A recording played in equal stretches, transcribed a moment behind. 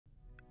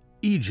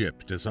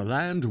Egypt is a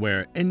land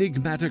where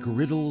enigmatic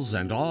riddles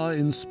and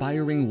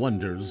awe-inspiring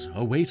wonders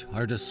await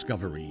our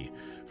discovery.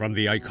 From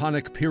the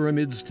iconic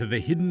pyramids to the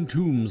hidden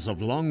tombs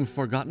of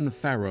long-forgotten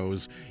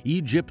pharaohs,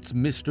 Egypt's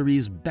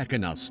mysteries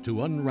beckon us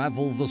to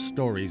unravel the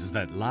stories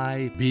that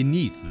lie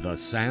beneath the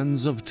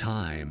sands of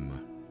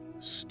time.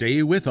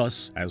 Stay with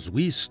us as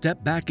we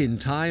step back in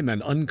time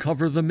and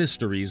uncover the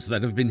mysteries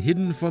that have been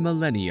hidden for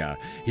millennia.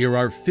 Here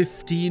are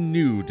 15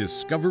 new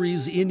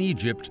discoveries in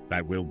Egypt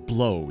that will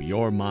blow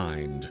your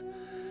mind.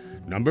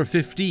 Number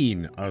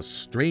 15, a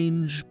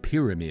strange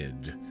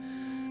pyramid.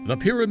 The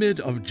Pyramid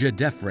of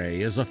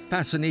Khafre is a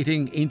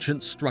fascinating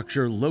ancient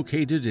structure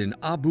located in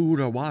Abu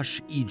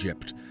Rawash,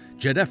 Egypt.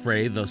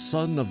 Khafre, the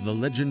son of the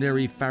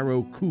legendary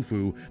pharaoh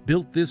Khufu,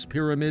 built this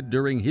pyramid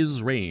during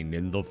his reign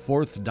in the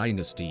 4th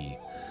dynasty.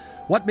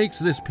 What makes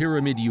this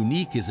pyramid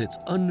unique is its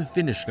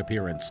unfinished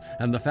appearance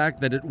and the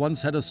fact that it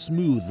once had a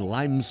smooth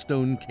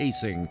limestone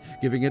casing,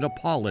 giving it a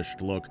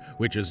polished look,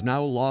 which is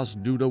now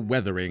lost due to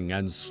weathering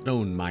and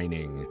stone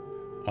mining.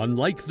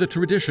 Unlike the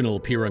traditional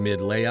pyramid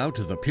layout,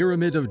 the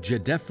Pyramid of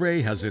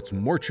Khafre has its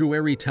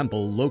mortuary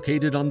temple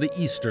located on the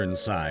eastern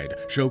side,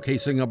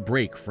 showcasing a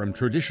break from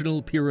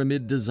traditional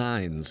pyramid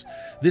designs.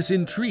 This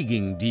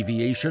intriguing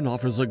deviation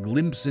offers a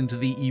glimpse into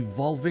the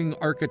evolving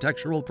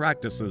architectural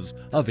practices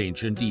of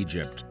ancient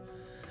Egypt.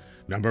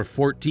 Number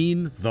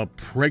 14, the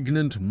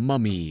pregnant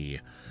mummy.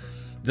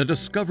 The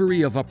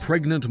discovery of a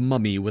pregnant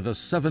mummy with a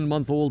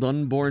 7-month-old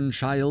unborn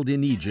child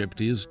in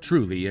Egypt is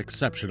truly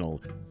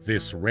exceptional.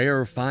 This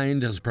rare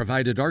find has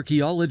provided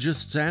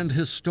archaeologists and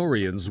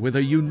historians with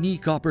a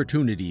unique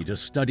opportunity to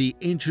study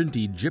ancient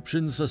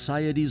Egyptian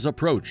society's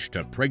approach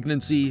to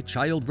pregnancy,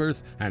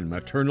 childbirth, and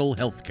maternal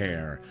health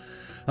care.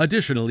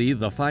 Additionally,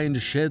 the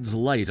find sheds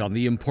light on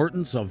the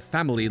importance of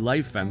family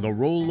life and the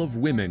role of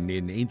women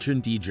in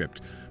ancient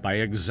Egypt. By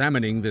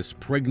examining this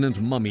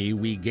pregnant mummy,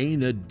 we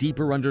gain a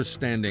deeper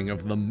understanding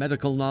of the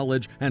medical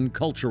knowledge and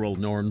cultural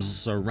norms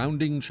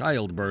surrounding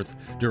childbirth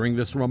during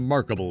this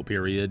remarkable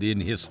period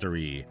in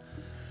history.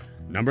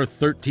 Number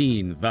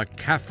 13, the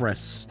Khafre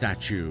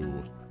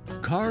statue.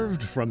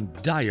 Carved from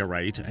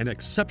diorite, an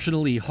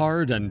exceptionally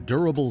hard and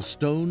durable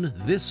stone,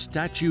 this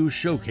statue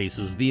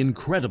showcases the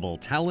incredible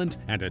talent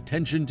and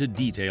attention to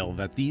detail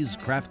that these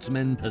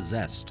craftsmen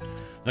possessed.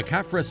 The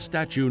Khafre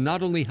statue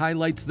not only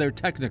highlights their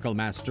technical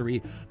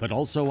mastery, but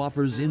also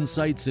offers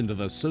insights into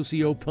the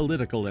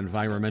socio-political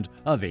environment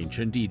of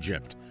ancient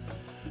Egypt.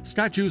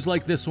 Statues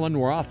like this one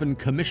were often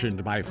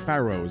commissioned by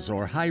pharaohs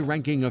or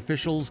high-ranking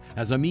officials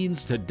as a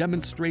means to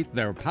demonstrate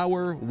their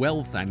power,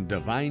 wealth, and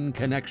divine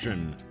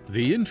connection.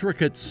 The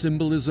intricate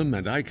symbolism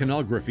and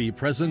iconography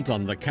present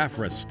on the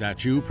Khafre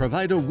statue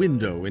provide a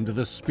window into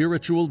the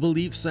spiritual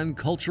beliefs and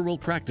cultural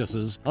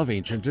practices of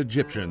ancient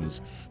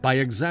Egyptians. By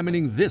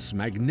examining this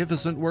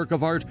magnificent work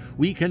of art,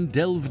 we can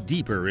delve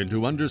deeper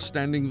into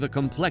understanding the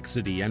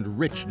complexity and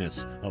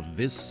richness of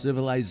this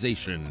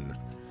civilization.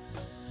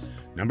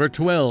 Number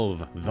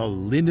 12, the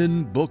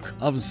Linen Book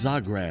of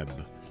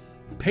Zagreb.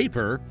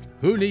 Paper?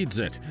 Who needs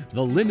it?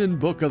 The Linen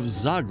Book of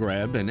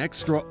Zagreb, an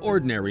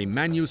extraordinary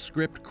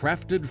manuscript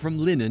crafted from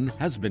linen,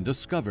 has been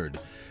discovered.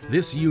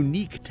 This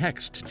unique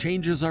text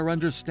changes our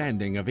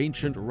understanding of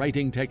ancient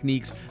writing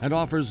techniques and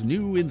offers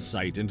new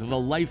insight into the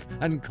life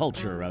and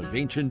culture of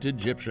ancient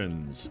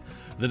Egyptians.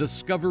 The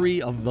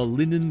discovery of the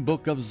Linen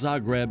Book of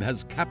Zagreb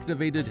has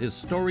captivated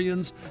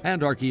historians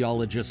and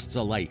archaeologists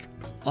alike.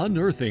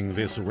 Unearthing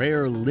this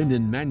rare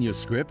linen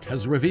manuscript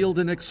has revealed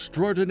an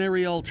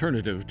extraordinary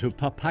alternative to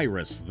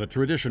papyrus, the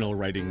traditional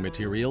writing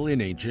material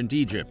in ancient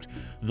Egypt.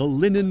 The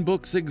linen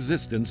book's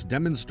existence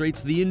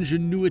demonstrates the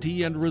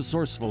ingenuity and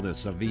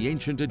resourcefulness of the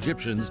ancient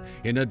Egyptians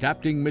in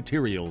adapting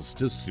materials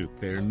to suit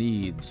their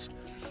needs.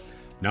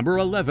 Number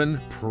 11,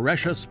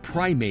 precious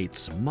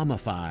primates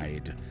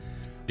mummified.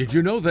 Did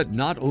you know that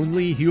not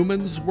only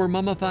humans were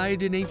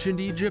mummified in ancient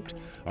Egypt?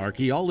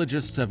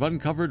 Archaeologists have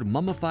uncovered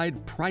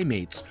mummified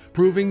primates,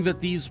 proving that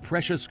these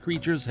precious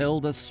creatures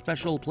held a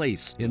special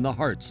place in the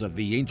hearts of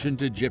the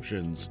ancient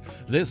Egyptians.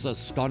 This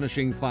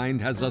astonishing find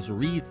has us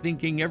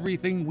rethinking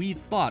everything we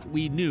thought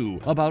we knew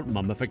about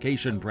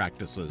mummification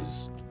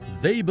practices.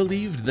 They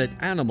believed that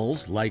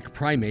animals, like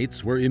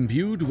primates, were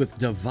imbued with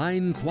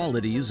divine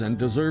qualities and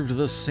deserved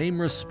the same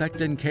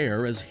respect and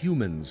care as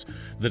humans.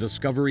 The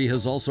discovery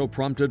has also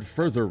prompted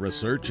further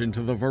research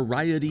into the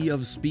variety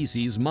of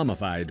species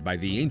mummified by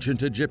the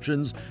ancient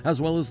Egyptians,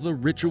 as well as the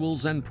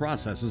rituals and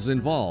processes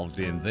involved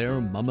in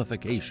their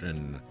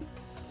mummification.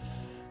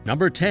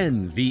 Number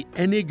 10, the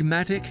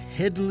enigmatic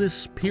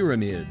Headless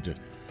Pyramid.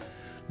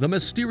 The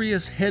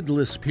mysterious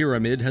Headless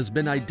Pyramid has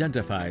been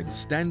identified,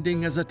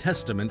 standing as a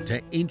testament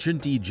to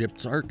ancient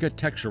Egypt's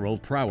architectural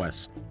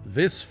prowess.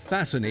 This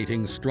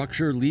fascinating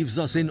structure leaves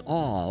us in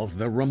awe of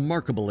the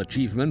remarkable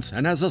achievements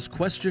and has us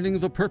questioning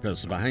the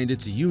purpose behind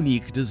its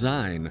unique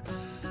design.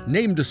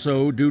 Named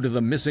so due to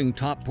the missing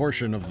top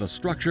portion of the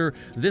structure,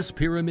 this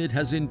pyramid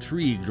has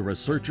intrigued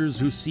researchers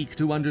who seek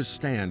to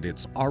understand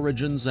its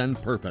origins and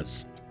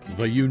purpose.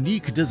 The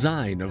unique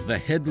design of the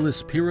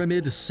Headless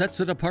pyramid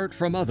sets it apart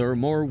from other,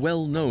 more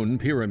well-known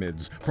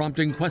pyramids,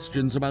 prompting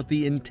questions about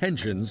the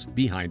intentions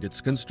behind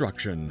its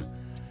construction.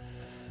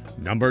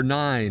 Number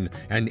 9.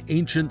 An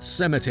ancient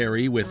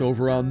cemetery with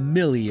over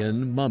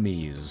 1,000,000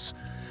 mummies.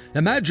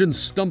 Imagine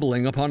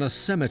stumbling upon a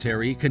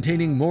cemetery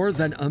containing more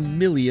than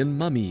 1,000,000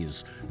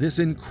 mummies. This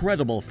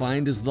incredible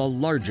find is the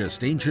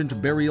largest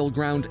ancient burial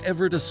ground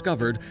ever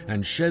discovered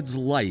and sheds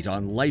light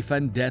on life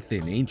and death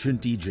in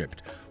ancient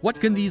Egypt.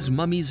 What can these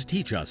mummies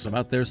teach us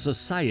about their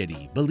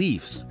society,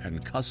 beliefs,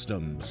 and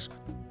customs?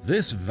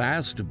 This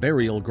vast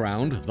burial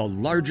ground, the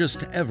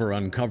largest ever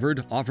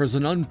uncovered, offers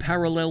an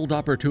unparalleled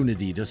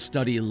opportunity to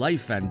study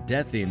life and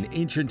death in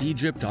ancient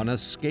Egypt on a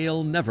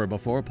scale never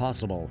before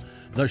possible.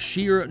 The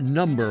sheer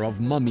number of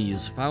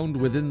mummies found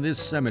within this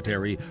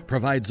cemetery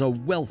provides a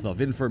wealth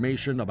of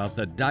information about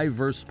the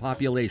diverse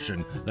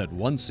population that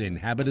once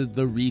inhabited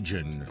the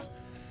region.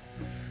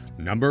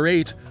 Number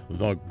 8.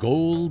 The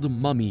Gold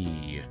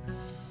Mummy.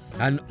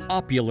 An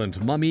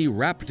opulent mummy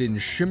wrapped in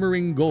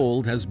shimmering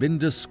gold has been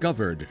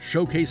discovered,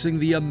 showcasing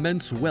the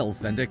immense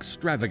wealth and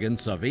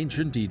extravagance of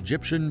ancient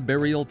Egyptian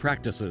burial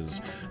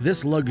practices.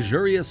 This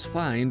luxurious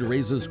find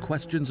raises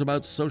questions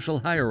about social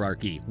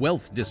hierarchy,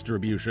 wealth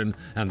distribution,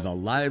 and the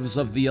lives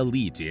of the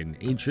elite in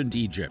ancient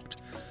Egypt.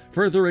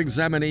 Further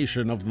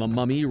examination of the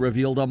mummy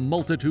revealed a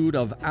multitude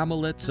of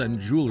amulets and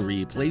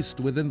jewelry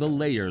placed within the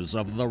layers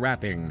of the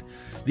wrapping.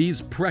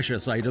 These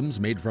precious items,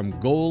 made from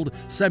gold,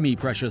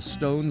 semi-precious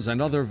stones,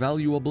 and other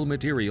valuable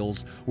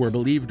materials, were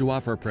believed to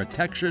offer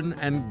protection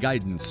and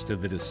guidance to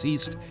the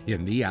deceased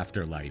in the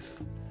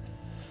afterlife.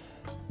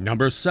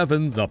 Number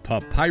 7. The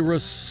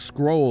Papyrus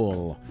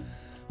Scroll.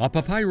 A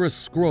papyrus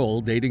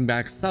scroll dating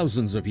back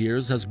thousands of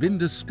years has been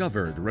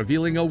discovered,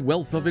 revealing a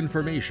wealth of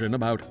information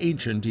about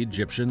ancient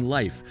Egyptian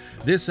life.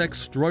 This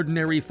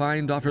extraordinary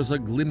find offers a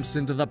glimpse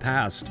into the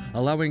past,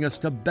 allowing us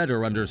to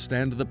better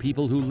understand the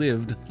people who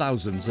lived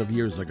thousands of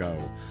years ago.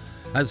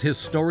 As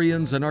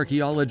historians and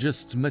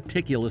archaeologists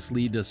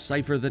meticulously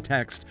decipher the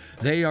text,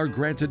 they are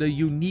granted a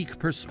unique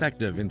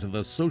perspective into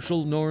the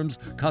social norms,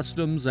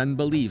 customs, and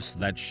beliefs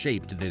that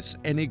shaped this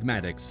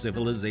enigmatic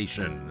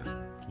civilization.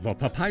 The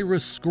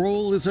Papyrus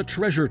Scroll is a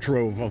treasure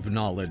trove of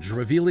knowledge,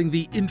 revealing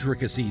the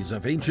intricacies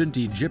of ancient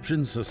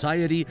Egyptian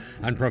society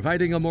and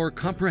providing a more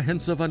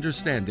comprehensive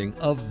understanding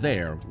of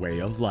their way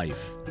of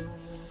life.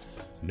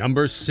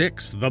 Number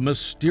 6. The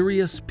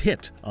Mysterious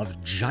Pit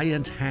of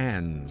Giant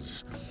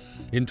Hands.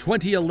 In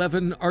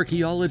 2011,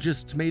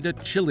 archaeologists made a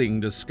chilling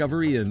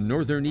discovery in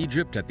northern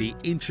Egypt at the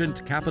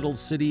ancient capital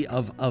city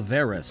of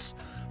Avaris: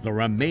 the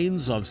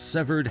remains of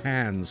severed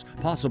hands,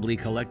 possibly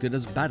collected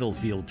as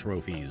battlefield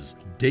trophies.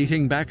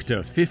 Dating back to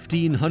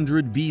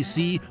 1500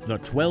 BC, the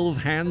 12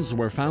 hands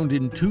were found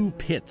in 2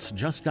 pits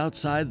just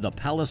outside the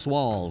palace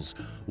walls.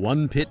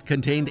 One pit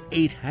contained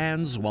 8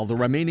 hands, while the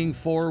remaining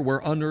 4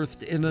 were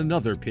unearthed in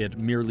another pit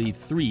merely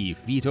 3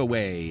 feet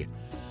away.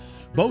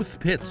 Both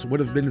pits would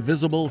have been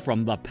visible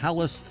from the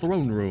palace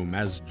throne room,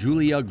 as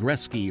Julia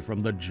Gresky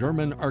from the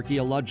German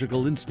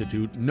Archaeological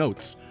Institute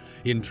notes.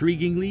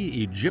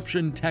 Intriguingly,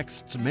 Egyptian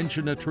texts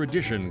mention a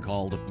tradition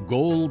called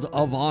Gold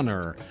of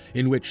Honor,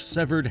 in which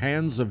severed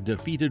hands of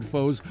defeated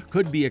foes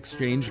could be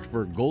exchanged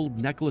for gold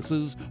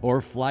necklaces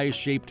or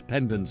fly-shaped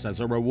pendants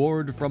as a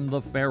reward from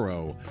the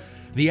pharaoh.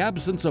 The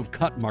absence of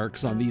cut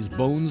marks on these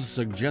bones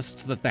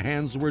suggests that the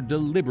hands were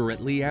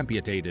deliberately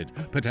amputated,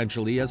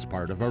 potentially as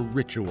part of a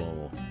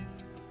ritual.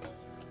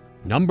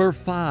 Number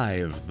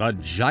 5. The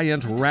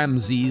Giant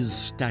Ramses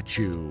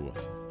Statue.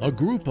 A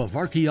group of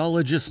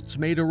archaeologists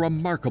made a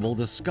remarkable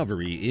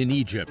discovery in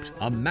Egypt: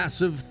 a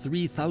massive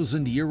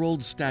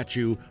 3,000-year-old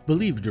statue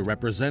believed to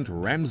represent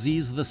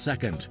Ramses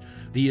II.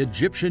 The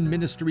Egyptian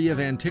Ministry of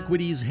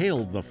Antiquities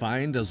hailed the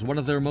find as one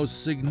of their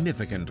most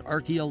significant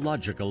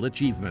archaeological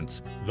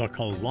achievements. The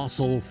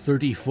colossal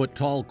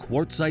 30-foot-tall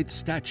quartzite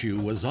statue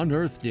was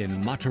unearthed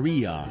in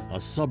Mataria, a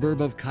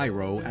suburb of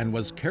Cairo, and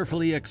was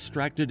carefully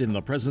extracted in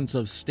the presence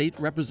of state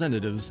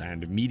representatives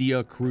and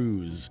media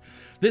crews.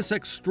 This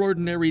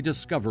extraordinary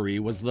discovery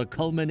was the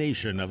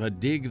culmination of a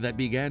dig that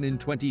began in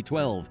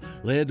 2012,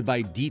 led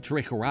by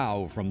Dietrich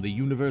Rau from the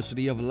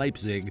University of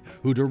Leipzig,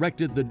 who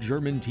directed the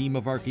German team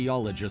of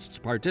archaeologists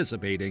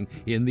participating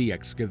in the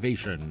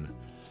excavation.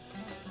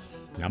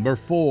 Number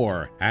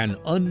 4. An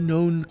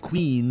Unknown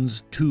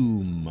Queen's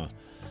Tomb.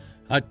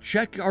 A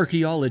Czech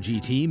archaeology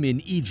team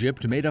in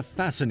Egypt made a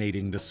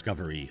fascinating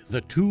discovery: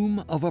 the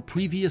tomb of a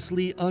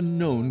previously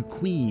unknown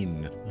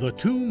queen. The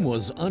tomb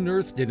was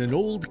unearthed in an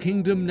Old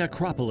Kingdom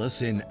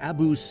necropolis in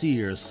Abu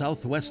Sir,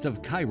 southwest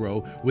of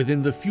Cairo,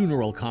 within the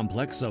funeral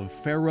complex of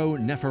Pharaoh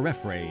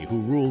Neferefre, who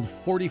ruled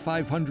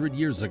 4,500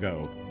 years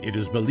ago. It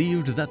is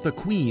believed that the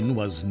queen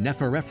was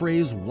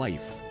Neferefre's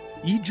wife.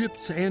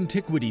 Egypt's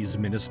Antiquities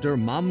Minister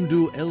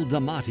Mamdouh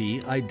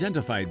el-Damati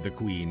identified the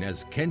queen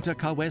as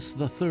Kentakawes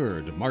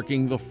III,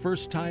 marking the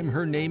first time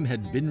her name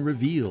had been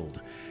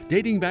revealed.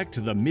 Dating back to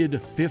the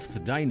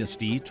mid-5th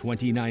dynasty,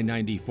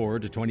 2994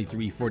 to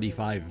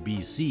 2345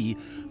 BC,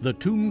 the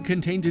tomb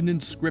contained an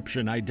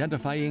inscription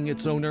identifying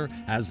its owner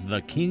as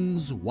the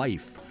king's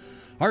wife.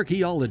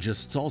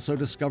 Archaeologists also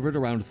discovered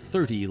around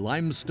 30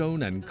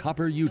 limestone and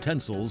copper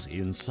utensils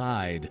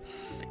inside.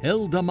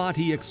 El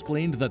Damati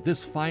explained that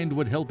this find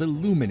would help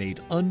illuminate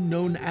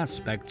unknown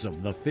aspects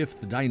of the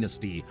 5th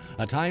dynasty,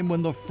 a time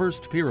when the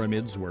first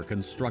pyramids were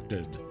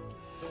constructed.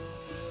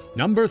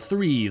 Number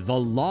 3. The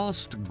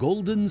Lost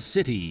Golden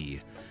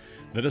City.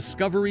 The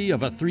discovery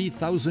of a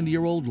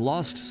 3,000-year-old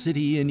lost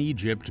city in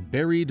Egypt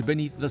buried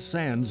beneath the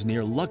sands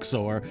near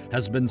Luxor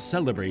has been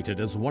celebrated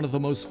as one of the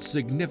most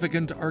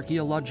significant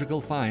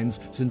archaeological finds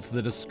since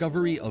the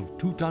discovery of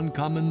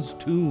Tutankhamun's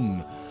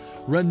tomb.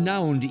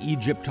 Renowned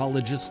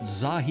Egyptologist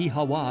Zahi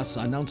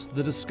Hawass announced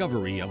the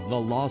discovery of the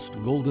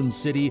Lost Golden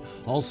City,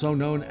 also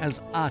known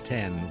as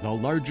Aten, the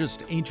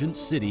largest ancient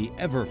city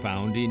ever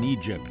found in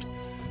Egypt.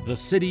 The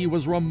city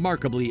was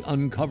remarkably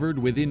uncovered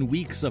within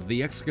weeks of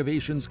the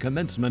excavation's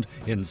commencement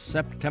in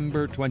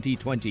September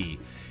 2020.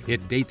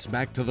 It dates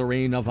back to the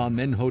reign of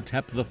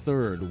Amenhotep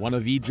III, one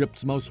of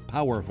Egypt's most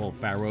powerful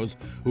pharaohs,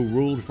 who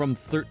ruled from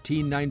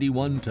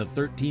 1391 to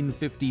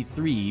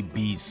 1353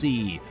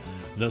 BC.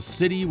 The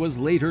city was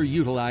later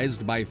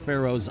utilized by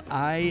pharaohs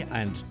I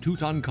and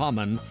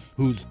Tutankhamun,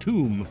 whose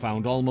tomb,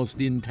 found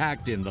almost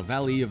intact in the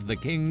Valley of the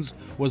Kings,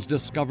 was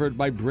discovered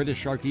by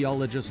British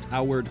archaeologist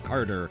Howard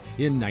Carter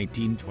in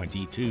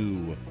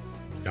 1922.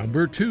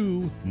 Number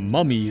 2.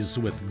 Mummies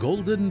with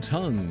golden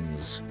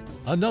tongues.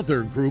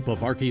 Another group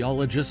of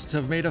archaeologists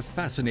have made a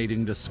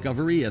fascinating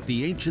discovery at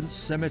the ancient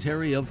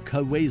cemetery of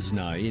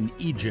Kawesna in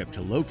Egypt,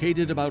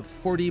 located about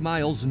 40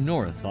 miles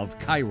north of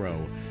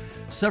Cairo.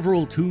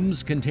 Several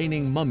tombs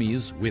containing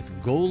mummies with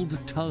gold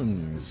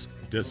tongues.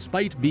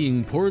 Despite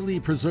being poorly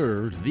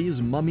preserved,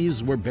 these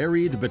mummies were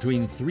buried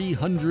between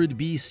 300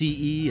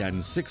 BCE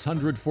and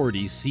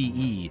 640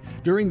 CE.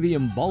 During the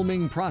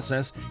embalming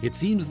process, it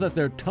seems that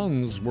their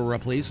tongues were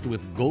replaced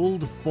with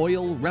gold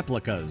foil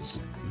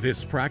replicas.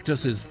 This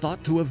practice is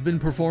thought to have been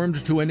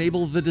performed to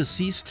enable the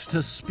deceased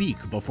to speak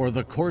before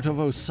the court of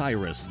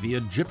Osiris, the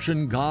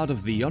Egyptian god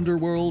of the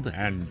underworld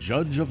and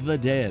judge of the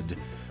dead.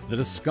 The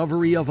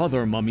discovery of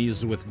other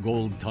mummies with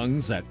gold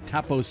tongues at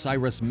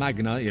Taposiris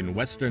Magna in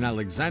western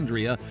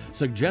Alexandria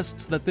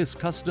suggests that this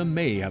custom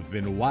may have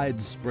been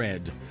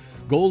widespread.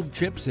 Gold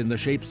chips in the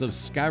shapes of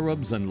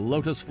scarabs and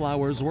lotus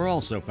flowers were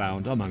also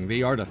found among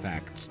the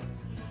artifacts.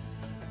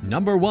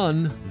 Number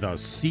 1. The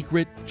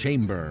Secret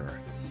Chamber.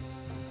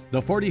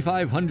 The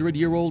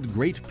 4,500-year-old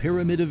Great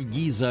Pyramid of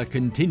Giza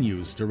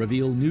continues to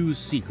reveal new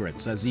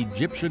secrets as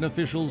Egyptian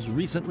officials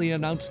recently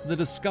announced the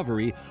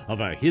discovery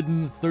of a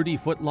hidden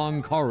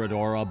 30-foot-long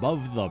corridor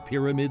above the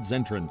pyramid's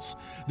entrance.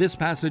 This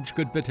passage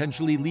could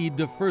potentially lead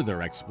to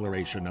further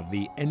exploration of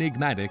the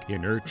enigmatic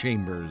inner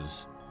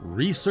chambers.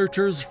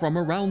 Researchers from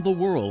around the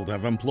world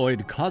have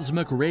employed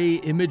cosmic ray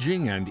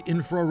imaging and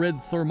infrared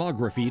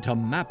thermography to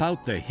map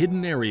out the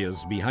hidden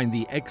areas behind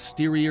the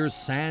exterior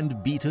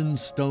sand-beaten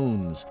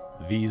stones.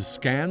 These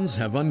scans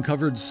have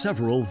uncovered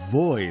several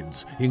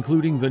voids,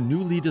 including the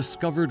newly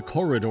discovered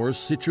corridor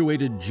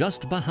situated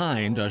just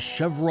behind a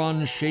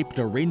chevron-shaped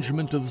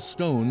arrangement of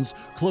stones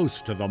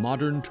close to the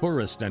modern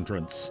tourist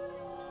entrance.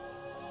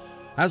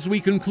 As we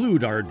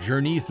conclude our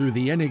journey through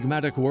the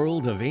enigmatic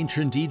world of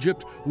ancient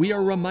Egypt, we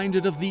are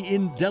reminded of the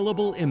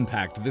indelible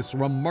impact this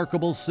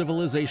remarkable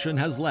civilization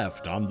has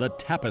left on the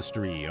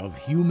tapestry of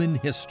human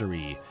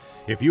history.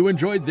 If you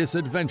enjoyed this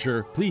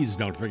adventure, please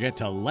don't forget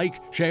to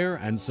like, share,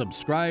 and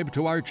subscribe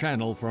to our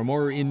channel for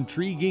more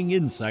intriguing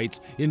insights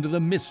into the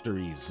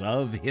mysteries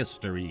of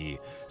history.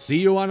 See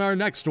you on our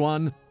next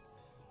one!